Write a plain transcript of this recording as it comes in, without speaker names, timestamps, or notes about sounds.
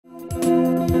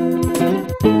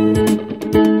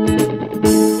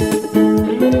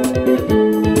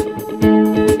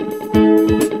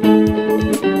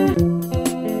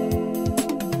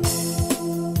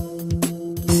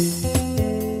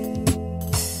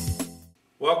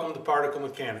Welcome to Particle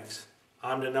Mechanics.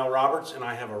 I'm Dannel Roberts, and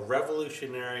I have a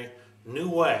revolutionary new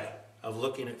way of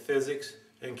looking at physics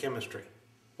and chemistry.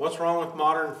 What's wrong with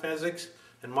modern physics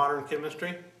and modern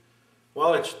chemistry?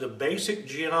 Well, it's the basic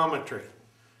geometry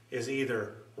is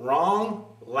either wrong,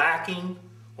 lacking,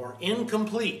 or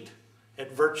incomplete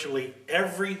at virtually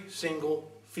every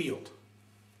single field.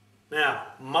 Now,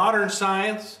 modern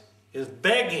science is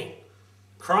begging,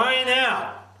 crying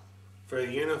out for the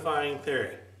unifying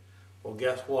theory. Well,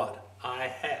 guess what? I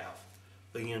have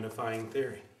the unifying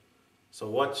theory. So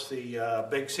what's the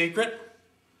big secret?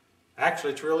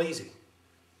 Actually, it's real easy.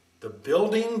 The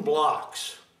building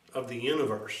blocks of the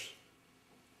universe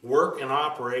work and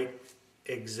operate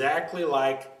exactly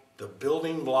like the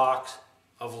building blocks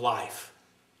of life.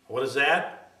 What is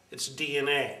that? It's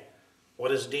DNA.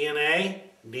 What is DNA?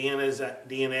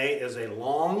 DNA is a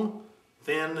long,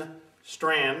 thin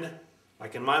strand.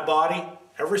 Like in my body,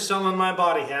 every cell in my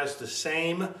body has the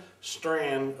same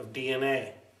strand of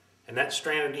DNA. And that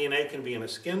strand of DNA can be in a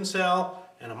skin cell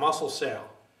and a muscle cell.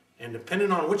 And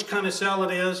depending on which kind of cell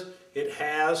it is, it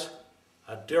has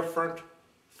a different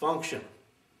function.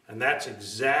 And that's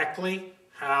exactly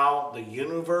how the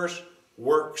universe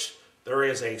works. There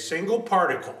is a single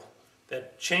particle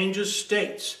that changes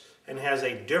states and has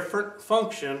a different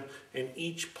function in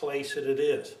each place that it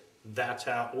is. That's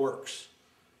how it works.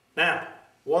 Now,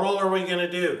 what all are we going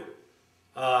to do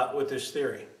with this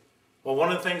theory? Well,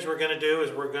 one of the things we're going to do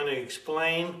is we're going to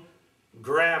explain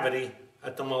gravity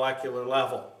at the molecular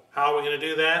level. How are we going to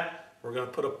do that? We're going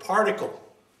to put a particle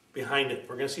behind it.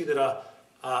 We're going to see that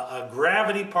a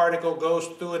gravity particle goes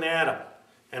through an atom.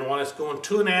 And when it's going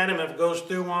to an atom, if it goes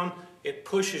through one, it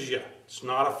pushes you. It's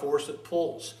not a force that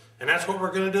pulls. And that's what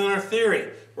we're going to do in our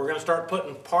theory. We're going to start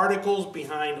putting particles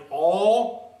behind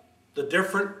all the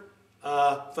different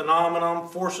phenomenon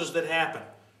forces that happen.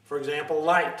 For example,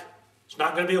 light. It's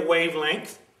not going to be a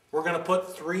wavelength. We're going to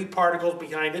put three particles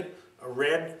behind it, a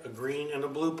red, a green, and a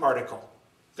blue particle.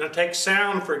 It's going to take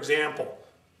sound, for example.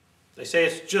 They say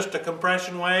it's just a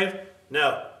compression wave.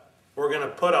 No. We're going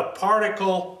to put a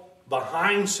particle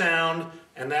behind sound,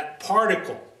 and that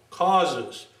particle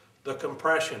causes the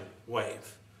compression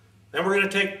wave. Then we're going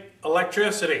to take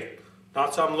electricity,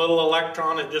 not some little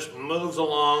electron that just moves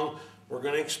along. We're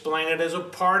going to explain it as a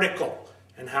particle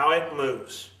and how it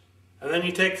moves. And then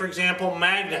you take, for example,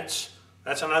 magnets.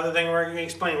 That's another thing we're going to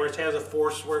explain, where it has a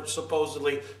force where it's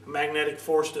supposedly a magnetic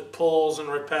force that pulls and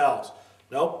repels.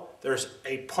 Nope, there's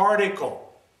a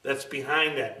particle that's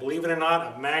behind that. Believe it or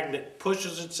not, a magnet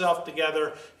pushes itself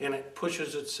together and it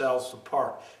pushes itself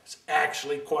apart. It's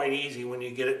actually quite easy when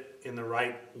you get it in the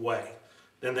right way.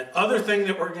 Then the other thing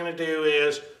that we're going to do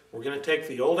is we're going to take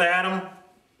the old atom,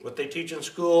 what they teach in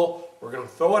school, we're going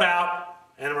to throw it out,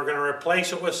 and we're going to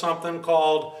replace it with something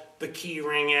called the key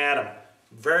ring atom.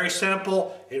 Very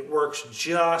simple. It works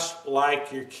just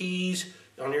like your keys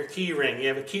on your key ring. You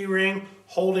have a key ring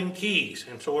holding keys.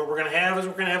 And so what we're going to have is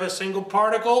we're going to have a single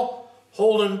particle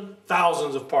holding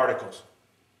thousands of particles.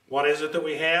 What is it that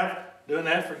we have doing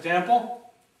that, for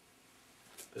example?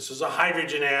 This is a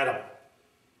hydrogen atom.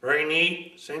 Very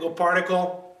neat. Single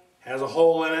particle, has a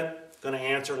hole in it. Going to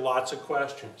answer lots of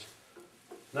questions.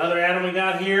 Another atom we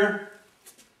got here,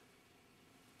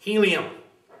 helium,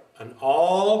 an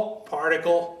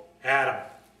all-particle atom.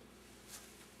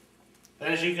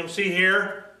 And as you can see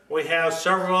here, we have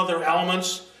several other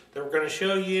elements that we're going to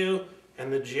show you,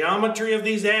 and the geometry of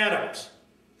these atoms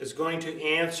is going to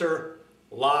answer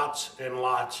lots and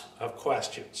lots of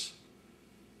questions.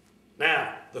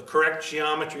 Now, the correct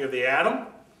geometry of the atom,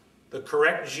 the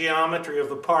correct geometry of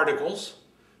the particles,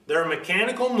 their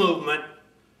mechanical movement,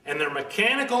 and their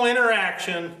mechanical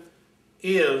interaction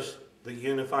is the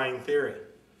unifying theory.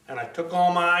 And I took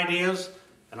all my ideas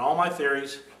and all my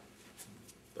theories,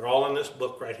 they're all in this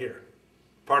book right here.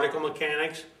 Particle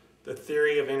Mechanics, the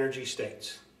Theory of Energy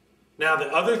States. Now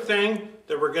the other thing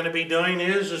that we're going to be doing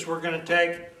is we're going to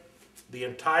take the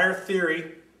entire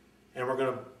theory and we're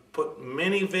going to put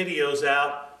many videos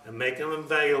out and make them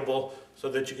available so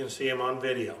that you can see them on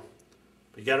video.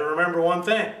 But you got to remember one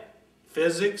thing.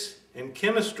 Physics and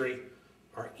chemistry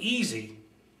are easy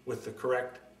with the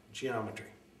correct geometry.